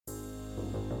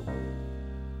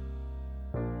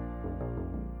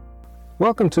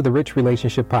Welcome to the Rich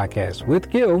Relationship Podcast with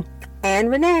Gil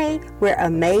and Renee, where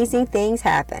amazing things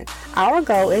happen. Our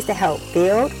goal is to help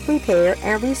build, repair,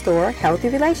 and restore healthy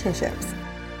relationships.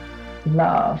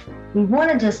 Love. We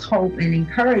want to just hope and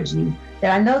encourage you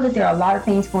that I know that there are a lot of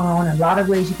things going on, a lot of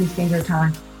ways you can spend your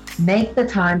time. Make the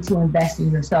time to invest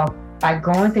in yourself by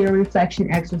going through your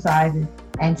reflection exercises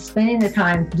and spending the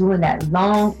time doing that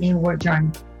long inward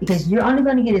journey, because you're only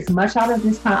going to get as much out of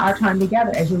this time, our time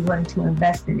together, as you're willing to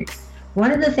invest in it. One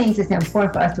of the things that's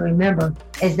important for us to remember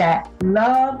is that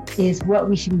love is what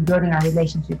we should be building our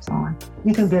relationships on.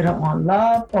 You can build them on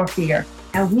love or fear.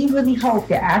 And we really hope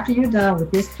that after you're done with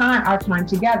this time, our time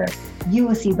together, you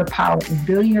will see the power of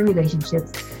building your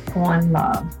relationships on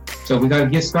love. So we're going to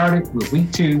get started with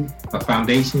week 2 of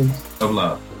Foundations of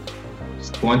Love.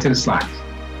 Just go into the slides.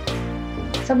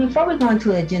 So before we go into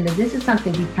the agenda, this is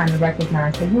something we kind of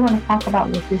recognize. So you want to talk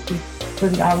about what this is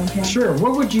really all entails? Sure.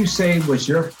 What would you say was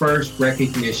your first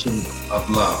recognition of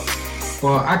love?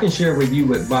 Well, I can share with you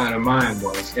what mine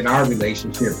was in our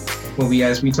relationship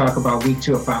as we talk about week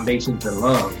 2 of Foundations of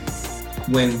Love.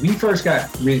 When we first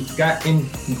got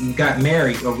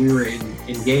married, or we were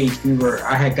engaged,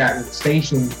 I had gotten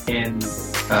stationed in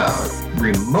a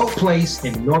remote place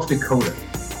in North Dakota.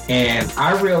 And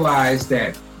I realized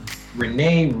that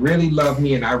Renee really loved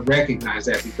me, and I recognized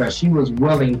that because she was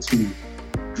willing to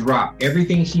drop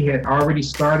everything she had already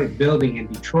started building in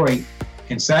Detroit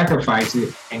and sacrifice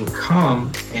it and come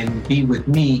and be with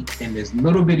me in this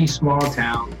little bitty small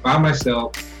town by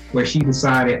myself, where she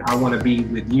decided, I want to be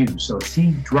with you. So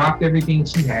she dropped everything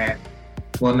she had.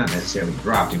 Well, not necessarily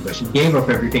dropped it, but she gave up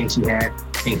everything she had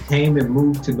and came and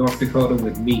moved to North Dakota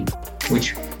with me,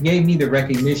 which gave me the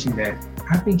recognition that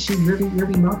I think she really,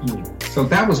 really loved me. So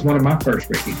that was one of my first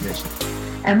recognitions.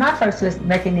 And my first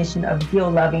recognition of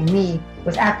Gil loving me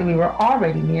was after we were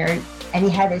already married, and he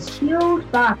had this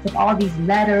huge box of all these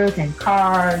letters and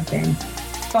cards and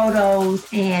photos,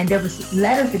 and there was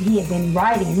letters that he had been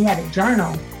writing, and he had a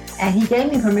journal, and he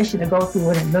gave me permission to go through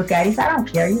it and look at it. He said, I don't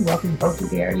care, you're welcome to go through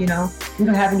there, we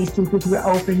don't have any secrets, we're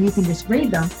open, you can just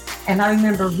read them. And I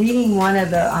remember reading one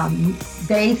of the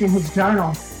days in his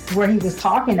journal where he was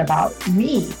talking about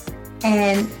me.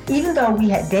 And even though we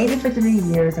had dated for 3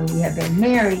 years and we had been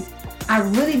married, I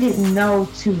really didn't know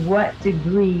to what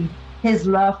degree his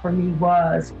love for me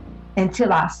was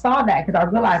until I saw that, because I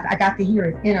realized I got to hear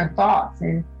his inner thoughts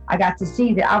and I got to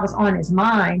see that I was on his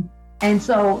mind. And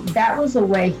so that was a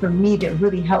way for me that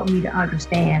really helped me to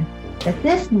understand that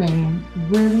this man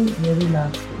really, really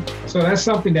loves me. So that's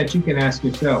something that you can ask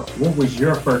yourself. What was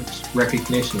your first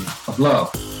recognition of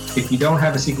love? If you don't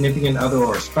have a significant other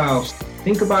or a spouse,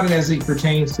 think about it as it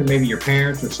pertains to maybe your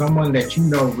parents or someone that you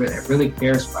know that really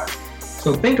cares about you.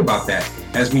 So think about that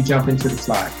as we jump into the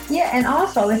slide. Yeah, and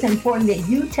also it's important that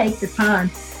you take the time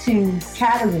to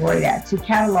catalog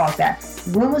that.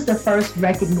 When was the first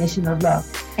recognition of love?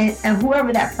 And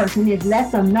whoever that person is,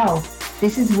 let them know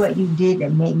this is what you did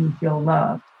that made me feel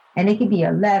loved. And it could be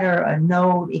a letter, a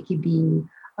note, it could be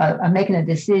making a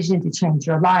decision to change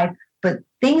your life. But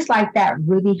things like that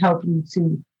really help you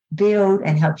to build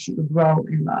and helps you to grow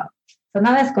in love. So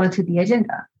now let's go into the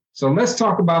agenda. So let's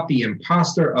talk about the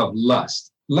imposter of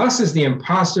lust. Lust is the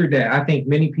imposter that I think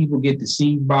many people get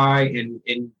deceived by. And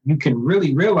you can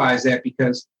really realize that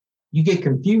because you get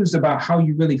confused about how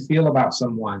you really feel about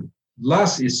someone.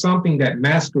 Lust is something that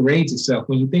masquerades itself.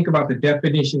 When you think about the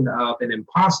definition of an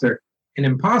imposter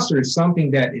is something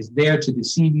that is there to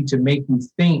deceive you, to make you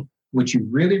think what you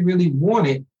really, really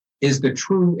wanted is the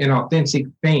true and authentic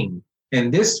thing.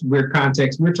 And this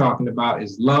context we're talking about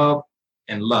is love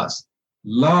and lust.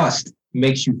 Lust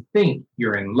makes you think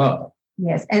you're in love.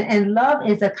 Yes, and lust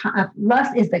is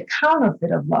the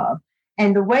counterfeit of love.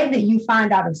 And the way that you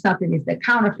find out if something is the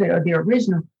counterfeit or the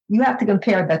original, you have to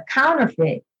compare the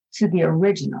counterfeit to the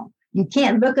original. You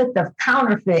can't look at the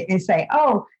counterfeit and say,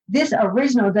 oh, this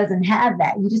original doesn't have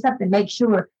that. You just have to make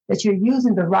sure that you're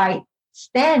using the right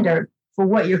standard for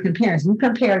what you're comparing. So you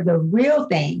compare the real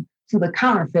thing to the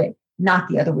counterfeit, not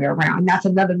the other way around. And that's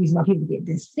another reason why people get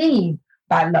deceived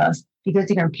by lust, because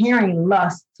they're comparing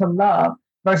lust to love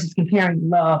versus comparing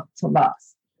love to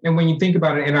lust. And when you think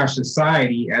about it in our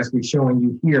society, as we're showing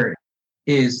you here,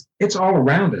 it's all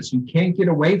around us. You can't get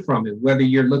away from it. Whether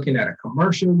you're looking at a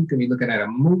commercial, you can be looking at a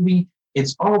movie.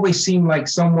 It's always seemed like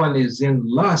someone is in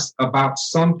lust about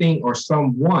something or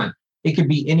someone. It could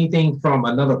be anything from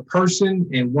another person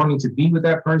and wanting to be with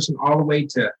that person all the way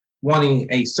to wanting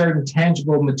a certain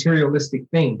tangible materialistic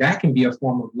thing. That can be a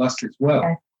form of lust as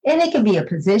well. And it could be a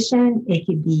position. It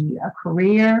could be a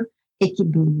career. It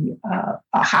could be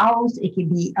a house. It could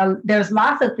be, there's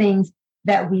lots of things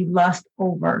that we lust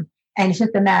over. And it's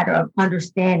just a matter of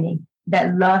understanding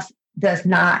that lust does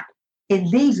not, it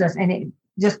leaves us, and it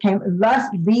just came,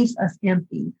 lust leaves us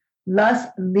empty. Lust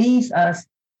leaves us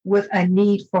with a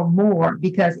need for more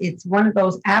because it's one of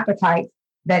those appetites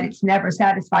that it's never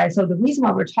satisfied. So the reason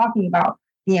why we're talking about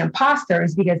the imposter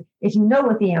is because if you know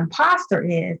what the imposter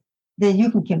is, then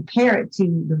you can compare it to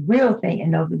the real thing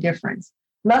and know the difference.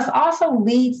 Lust also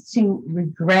leads to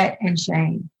regret and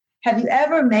shame. Have you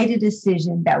ever made a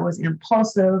decision that was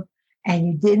impulsive and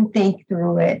you didn't think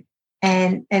through it?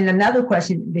 And another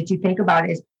question that you think about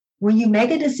is, when you make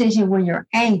a decision when you're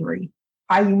angry,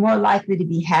 are you more likely to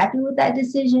be happy with that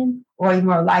decision, or are you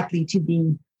more likely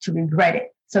to regret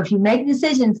it? So if you make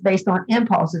decisions based on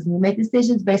impulses and you make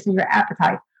decisions based on your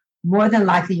appetite, more than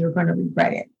likely you're going to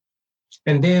regret it.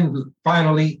 And then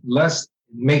finally, lust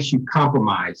makes you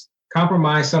compromise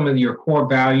some of your core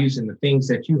values and the things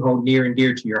that you hold near and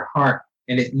dear to your heart,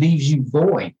 and it leaves you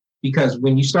void. Because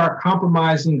when you start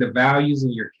compromising the values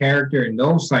and your character and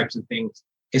those types of things,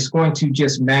 it's going to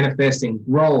just manifest and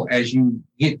grow as you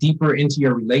get deeper into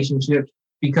your relationships.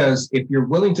 Because if you're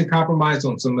willing to compromise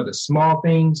on some of the small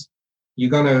things,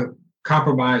 you're going to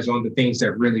compromise on the things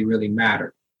that really, really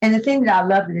matter. And the thing that I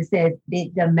love that it says,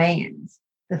 it demands.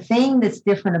 The thing that's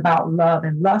different about love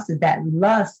and lust is that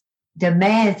lust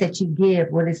demands that you give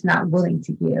what it's not willing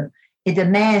to give. It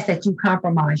demands that you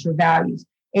compromise your values.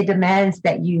 It demands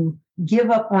that you give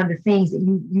up on the things that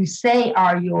you say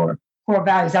are your core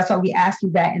values. That's why we ask you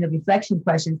that in the reflection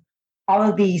questions. All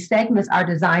of these segments are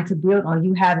designed to build on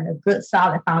you having a good,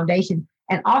 solid foundation,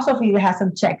 and also for you to have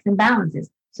some checks and balances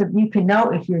so you can know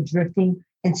if you're drifting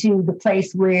into the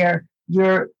place where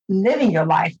you're living your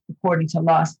life according to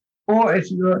lust, or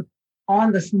if you're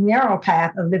on this narrow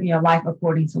path of living your life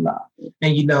according to love.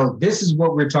 And this is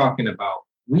what we're talking about.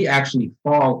 We actually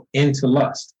fall into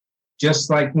lust.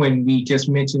 Just like when we just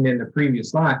mentioned in the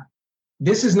previous slide,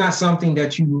 this is not something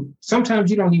that sometimes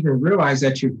you don't even realize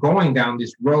that you're going down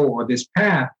this road or this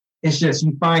path. It's just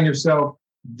you find yourself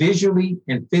visually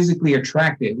and physically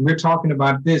attracted. And we're talking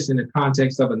about this in the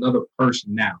context of another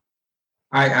person now.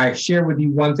 I share with you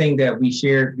one thing that we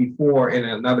shared before in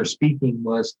another speaking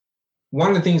was one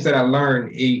of the things that I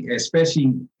learned,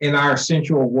 especially in our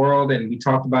sensual world, and we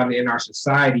talked about it in our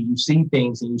society, you see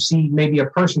things and you see maybe a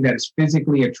person that is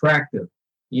physically attractive.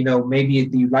 Maybe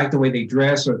you like the way they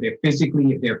dress, or their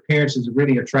appearance is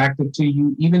really attractive to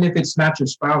you, even if it's not your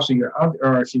spouse or your other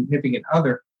or significant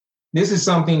other. This is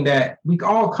something that we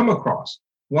all come across.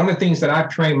 One of the things that I've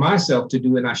trained myself to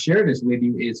do, and I share this with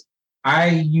you, is I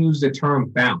use the term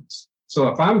bounce. So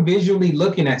if I'm visually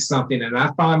looking at something and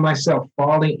I find myself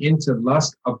falling into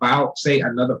lust about, say,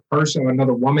 another person or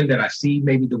another woman that I see,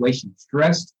 maybe the way she's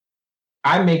dressed,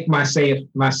 I make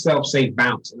myself say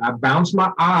bounce. And I bounce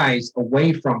my eyes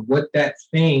away from what that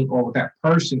thing or that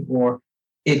person or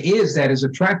it is that is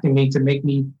attracting me to make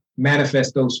me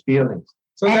manifest those feelings.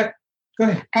 So go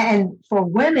ahead. And for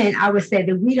women, I would say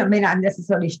that we may not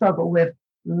necessarily struggle with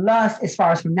lust as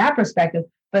far as from that perspective,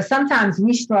 but sometimes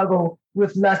we struggle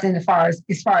with lust as far as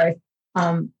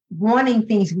wanting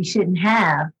things we shouldn't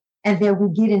have. And then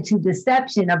we get into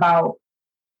deception about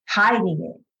hiding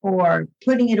it or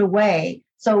putting it away.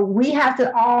 So we have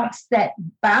to all set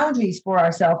boundaries for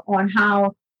ourselves on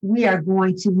how we are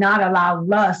going to not allow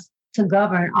lust to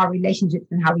govern our relationships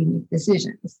and how we make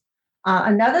decisions.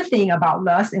 Another thing about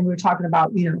lust, and we're talking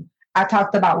about, I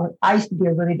talked about when I used to be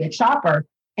a really big shopper,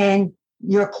 and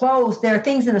your clothes, there are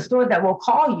things in the store that will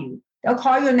call you. They'll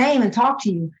call your name and talk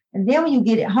to you. And then when you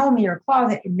get it home in your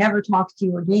closet, it never talks to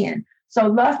you again. So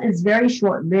lust is very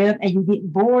short-lived, and you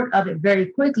get bored of it very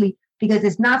quickly because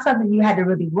it's not something you had to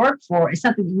really work for. It's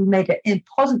something that you made an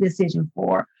impulsive decision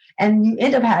for, and you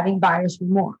end up having buyer's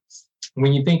remorse.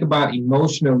 When you think about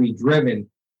emotionally driven,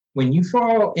 when you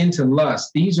fall into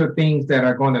lust, these are things that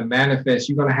are going to manifest.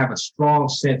 You're going to have a strong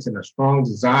sense and a strong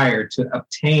desire to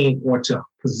obtain or to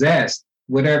possess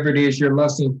whatever it is you're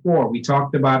lusting for. We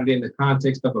talked about it in the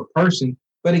context of a person,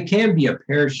 but it can be a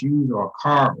pair of shoes or a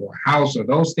car or a house or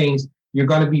those things. You're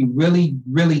going to be really,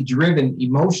 really driven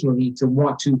emotionally to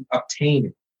want to obtain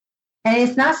it. And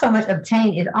it's not so much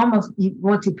obtain, it's almost you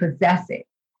want to possess it.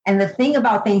 And the thing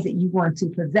about things that you want to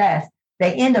possess,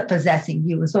 they end up possessing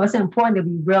you. And so it's important that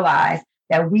we realize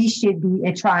that we should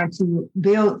be trying to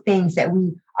build things that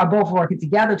we are both working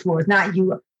together towards, not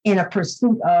you in a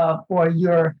pursuit of, or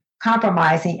you're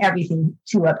compromising everything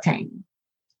to obtain.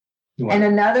 Wow. And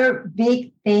another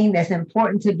big thing that's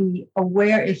important to be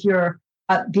aware if you're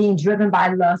being driven by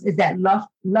lust is that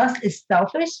lust is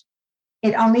selfish.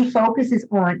 It only focuses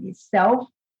on itself.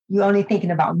 You're only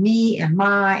thinking about me and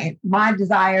my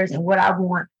desires and what I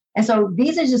want. And so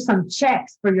these are just some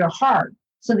checks for your heart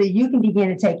so that you can begin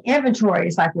to take inventory.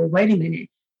 It's like, well, wait a minute.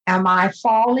 Am I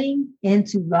falling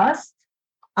into lust?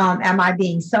 Am I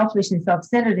being selfish and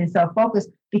self-centered and self-focused?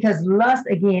 Because lust,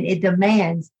 again, it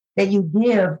demands that you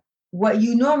give what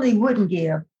you normally wouldn't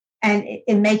give, and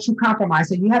it makes you compromise.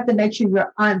 So you have to make sure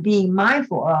you're being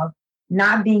mindful of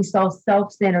not being so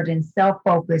self-centered and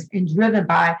self-focused and driven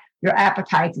by your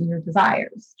appetites and your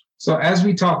desires. So as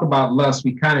we talk about lust,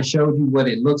 we kind of showed you what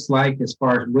it looks like as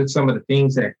far as with some of the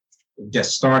things that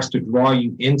just starts to draw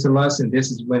you into lust. And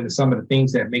this is when some of the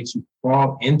things that makes you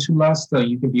fall into lust, so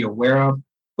you can be aware of.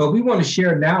 But we want to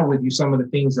share now with you some of the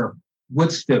things of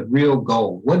what's the real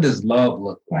goal? What does love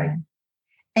look like?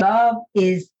 Love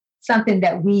is something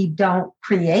that we don't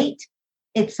create.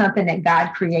 It's something that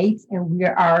God creates, and we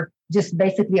are just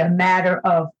basically a matter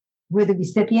of we're the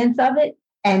recipients of it.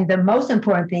 And the most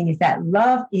important thing is that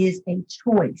love is a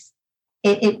choice.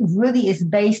 It really is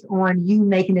based on you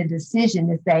making a decision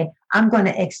to say, I'm going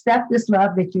to accept this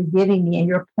love that you're giving me and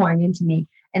you're pouring into me.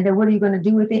 And then what are you going to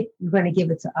do with it? You're going to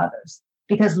give it to others,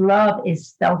 because love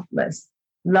is selfless.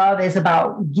 Love is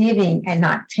about giving and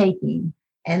not taking.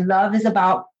 And love is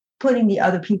about putting the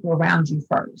other people around you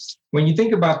first. When you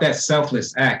think about that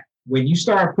selfless act, when you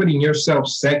start putting yourself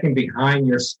second behind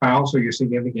your spouse or your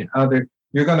significant other,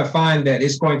 you're going to find that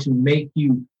it's going to make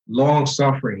you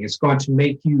long-suffering. It's going to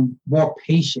make you more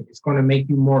patient. It's going to make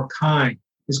you more kind.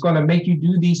 It's going to make you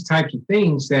do these types of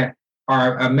things that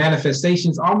are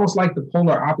manifestations almost like the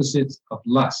polar opposites of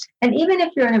lust. And even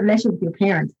if you're in a relationship with your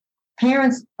parents,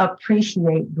 parents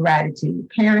appreciate gratitude.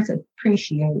 Parents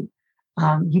appreciate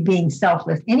you being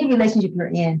selfless. Any relationship you're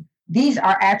in, these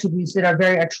are attributes that are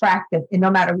very attractive. And no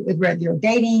matter whether you're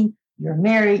dating, you're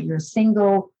married, you're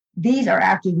single, these are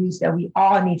attributes that we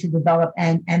all need to develop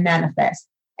and manifest.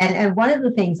 And one of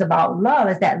the things about love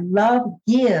is that love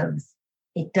gives,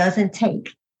 it doesn't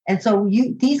take. And so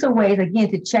these are ways,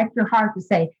 again, to check your heart to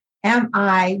say, am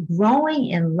I growing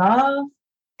in love?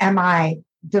 Am I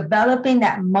developing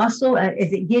that muscle?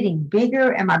 Is it getting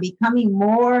bigger? Am I becoming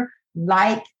more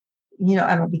like,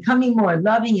 am I becoming more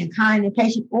loving and kind and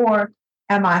patient? Or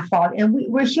am I falling? And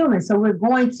we're human, so we're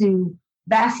going to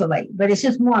vacillate. But it's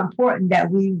just more important that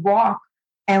we walk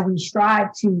and we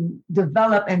strive to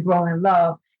develop and grow in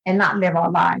love and not live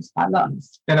our lives by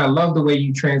lust. And I love the way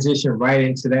you transition right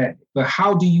into that. But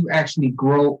how do you actually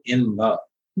grow in love?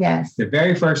 Yes. The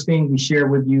very first thing we share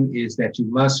with you is that you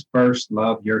must first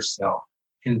love yourself.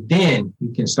 And then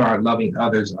you can start loving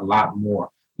others a lot more.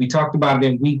 We talked about it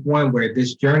in week 1, where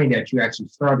this journey that you actually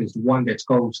start is the one that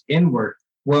goes inward.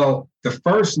 Well, the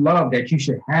first love that you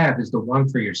should have is the one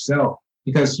for yourself,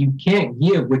 because you can't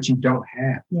give what you don't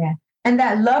have. Yeah. And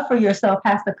that love for yourself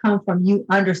has to come from you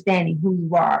understanding who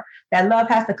you are. That love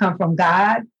has to come from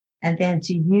God, and then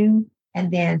to you,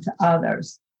 and then to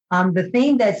others. The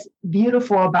thing that's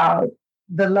beautiful about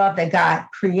the love that God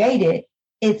created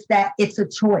is that it's a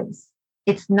choice.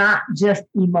 It's not just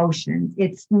emotions.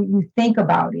 It's you think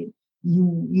about it.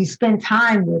 You spend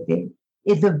time with it.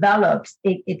 It develops.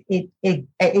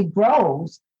 It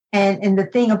grows. And the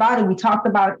thing about it, we talked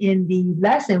about in the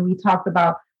lesson, we talked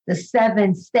about the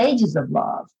 7 stages of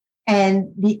love.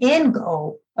 And the end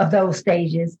goal of those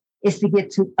stages is to get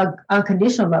to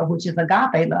unconditional love, which is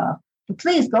agape love. But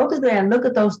please go through there and look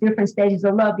at those different stages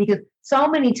of love, because so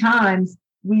many times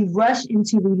we rush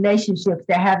into relationships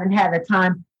that haven't had the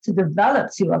time to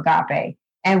develop to agape.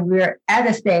 And we're at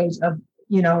a stage of,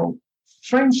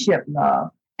 friendship love,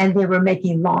 and then we're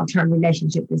making long-term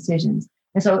relationship decisions.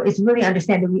 And so it's really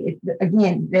understanding,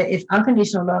 that it's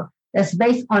unconditional love that's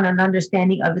based on an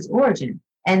understanding of its origin.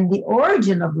 And the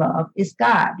origin of love is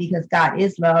God, because God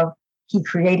is love. He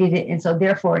created it. And so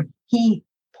therefore, he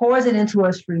pours it into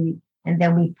us freely, and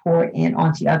then we pour it in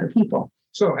onto other people.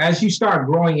 So as you start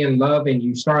growing in love and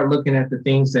you start looking at the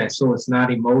things so it's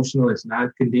not emotional, it's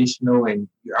not conditional, and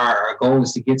our goal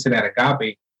is to get to that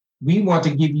agape, we want to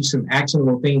give you some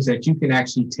actionable things that you can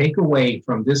actually take away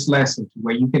from this lesson to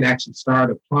where you can actually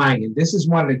start applying. And this is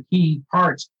one of the key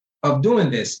parts of doing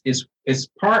this. It's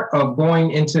part of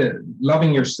going into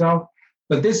loving yourself,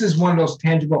 but this is one of those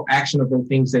tangible, actionable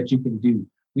things that you can do.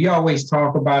 We always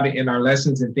talk about it in our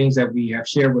lessons and things that we have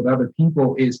shared with other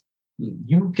people is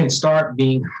you can start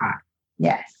being hot.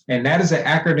 Yes. And that is an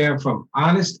acronym from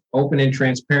honest, open, and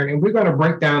transparent. And we're going to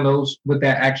break down what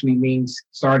that actually means,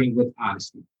 starting with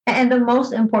honesty. And the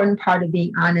most important part of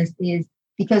being honest is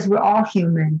because we're all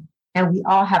human and we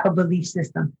all have a belief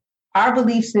system. Our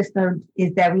belief system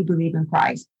is that we believe in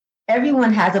Christ.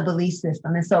 Everyone has a belief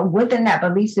system. And so within that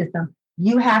belief system,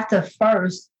 you have to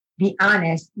first be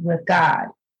honest with God.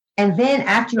 And then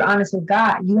after you're honest with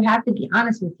God, you have to be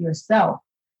honest with yourself.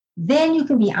 Then you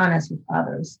can be honest with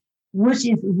others. which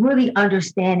is really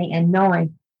understanding and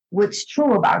knowing what's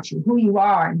true about you, who you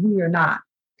are and who you're not,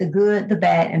 the good, the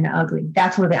bad, and the ugly.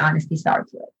 That's where the honesty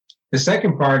starts with. The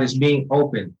second part is being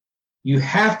open. You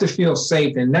have to feel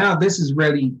safe. And now this is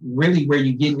really where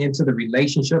you're getting into the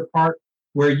relationship part,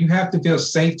 where you have to feel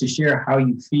safe to share how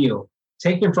you feel.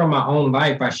 Taken from my own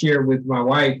life, I shared with my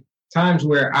wife times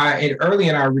where early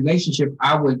in our relationship,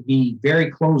 I would be very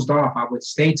closed off. I would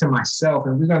stay to myself,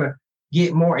 and we're going to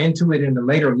get more into it in the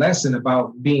later lesson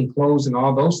about being closed and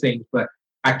all those things. But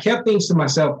I kept things to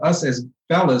myself. Us as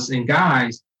fellas and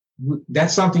guys,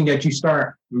 that's something that you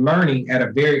start learning at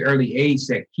a very early age,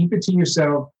 that keep it to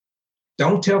yourself.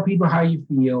 Don't tell people how you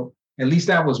feel. At least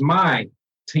that was my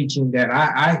teaching that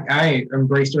I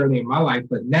embraced early in my life.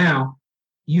 But now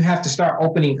you have to start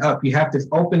opening up. You have to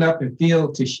open up and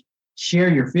feel to share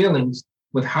your feelings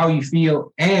with how you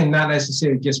feel, and not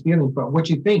necessarily just feelings, but what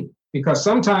you think. Because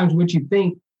sometimes what you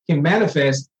think can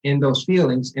manifest in those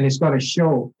feelings, and it's going to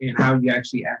show in how you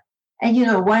actually act. And,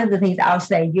 one of the things I'll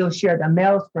say, you'll share the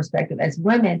male's perspective. As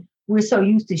women, we're so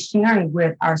used to sharing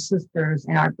with our sisters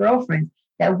and our girlfriends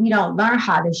that we don't learn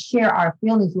how to share our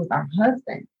feelings with our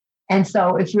husband. And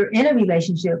so if you're in a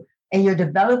relationship and you're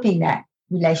developing that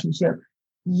relationship,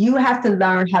 you have to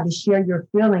learn how to share your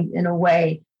feelings in a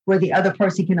way where the other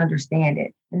person can understand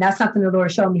it. And that's something the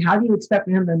Lord showed me. How do you expect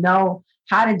for him to know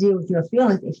how to deal with your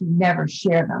feelings if you never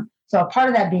share them? So a part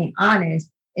of that being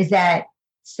honest is that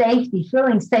safety,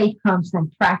 feeling safe comes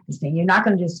from practicing. You're not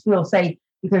going to just feel safe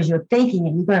because you're thinking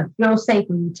it. You're going to feel safe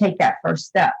when you take that first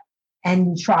step and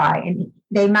you try. And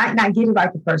they might not get it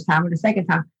right the first time or the second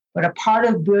time, but a part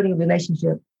of building a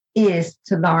relationship is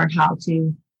to learn how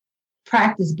to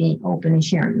practice being open and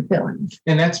sharing your feelings.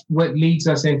 And that's what leads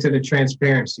us into the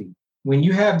transparency. When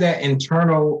you have that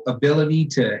internal ability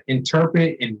to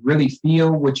interpret and really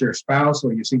feel what your spouse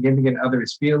or your significant other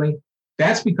is feeling,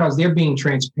 that's because they're being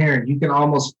transparent. You can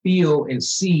almost feel and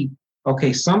see,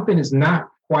 okay, something is not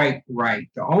quite right.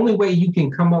 The only way you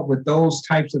can come up with those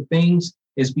types of things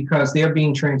is because they're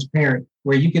being transparent,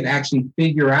 where you can actually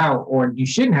figure out, or you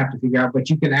shouldn't have to figure out, but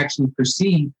you can actually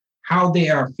perceive how they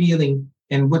are feeling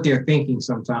and what they're thinking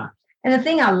sometimes. And the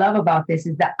thing I love about this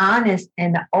is the honest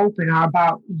and the open are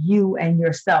about you and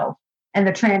yourself. And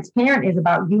the transparent is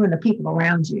about you and the people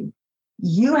around you.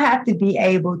 You have to be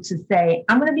able to say,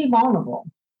 I'm going to be vulnerable.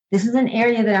 This is an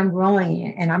area that I'm growing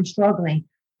in and I'm struggling.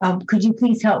 Could you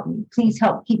please help me? Please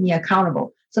help keep me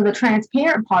accountable. So the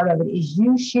transparent part of it is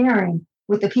you sharing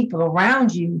with the people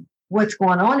around you what's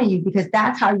going on in you, because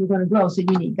that's how you're going to grow. So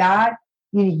you need God,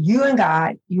 you need you and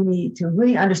God, you need to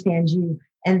really understand you.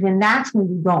 And then that's when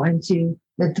you go into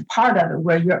the part of it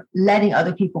where you're letting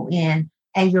other people in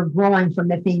and you're growing from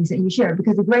the things that you share.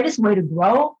 Because the greatest way to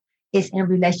grow is in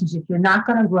relationship. You're not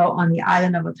going to grow on the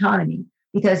island of autonomy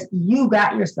because you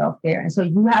got yourself there. And so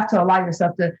you have to allow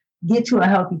yourself to get to a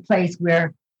healthy place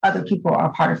where other people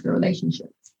are part of the relationship.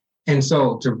 And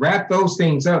so to wrap those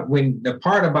things up, when the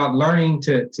part about learning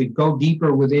to go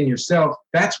deeper within yourself,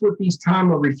 that's what these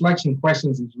time of reflection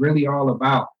questions is really all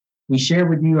about. We share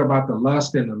with you about the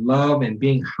lust and the love and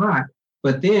being hot,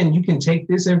 but then you can take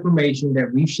this information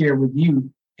that we share with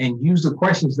you and use the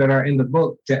questions that are in the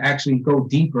book to actually go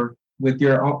deeper with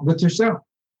yourself.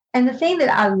 And the thing that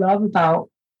I love about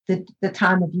the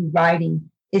time of you writing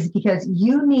is because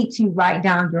you need to write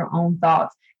down your own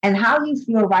thoughts and how you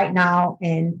feel right now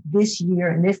in this year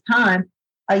and this time.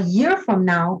 A year from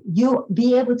now, you'll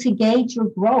be able to gauge your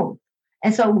growth.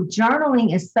 And so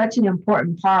journaling is such an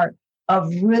important part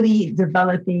of really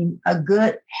developing a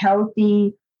good,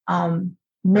 healthy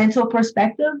mental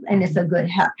perspective. And it's a good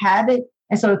habit.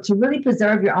 And so to really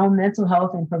preserve your own mental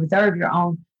health and preserve your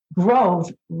own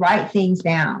growth, write things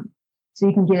down so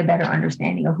you can get a better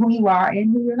understanding of who you are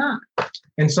and who you're not.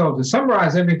 And so to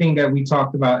summarize everything that we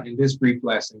talked about in this brief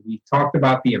lesson, we talked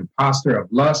about the imposter of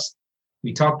lust.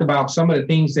 We talked about some of the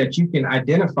things that you can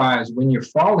identify as when you're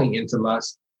falling into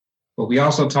lust. But we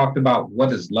also talked about what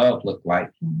does love look like.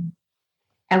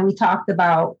 And we talked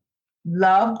about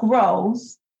love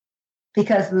grows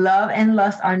because love and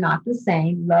lust are not the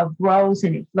same. Love grows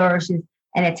and it flourishes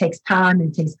and it takes time and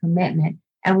it takes commitment.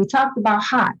 And we talked about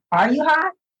hot. Are you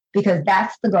hot? Because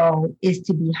that's the goal, is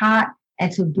to be hot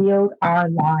and to build our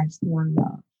lives on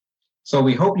love. So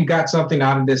we hope you got something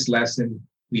out of this lesson.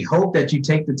 We hope that you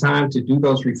take the time to do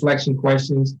those reflection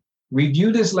questions,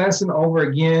 review this lesson over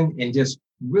again, and just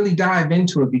really dive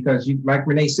into it because, you, like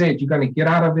Renee said, you're going to get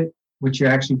out of it what you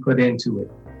actually put into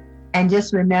it. And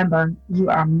just remember, you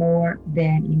are more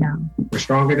than enough. We're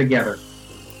stronger together.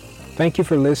 Thank you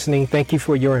for listening. Thank you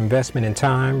for your investment in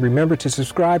time. Remember to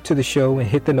subscribe to the show and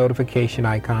hit the notification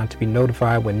icon to be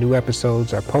notified when new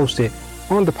episodes are posted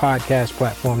on the podcast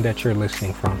platform that you're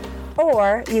listening from.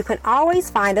 Or you can always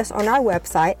find us on our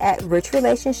website at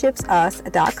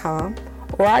richrelationshipsus.com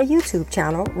or our YouTube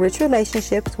channel, Rich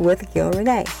Relationships with Gil and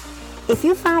Renee. If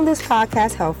you found this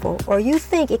podcast helpful or you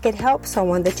think it could help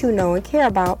someone that you know and care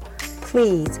about,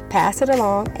 please pass it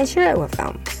along and share it with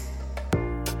them.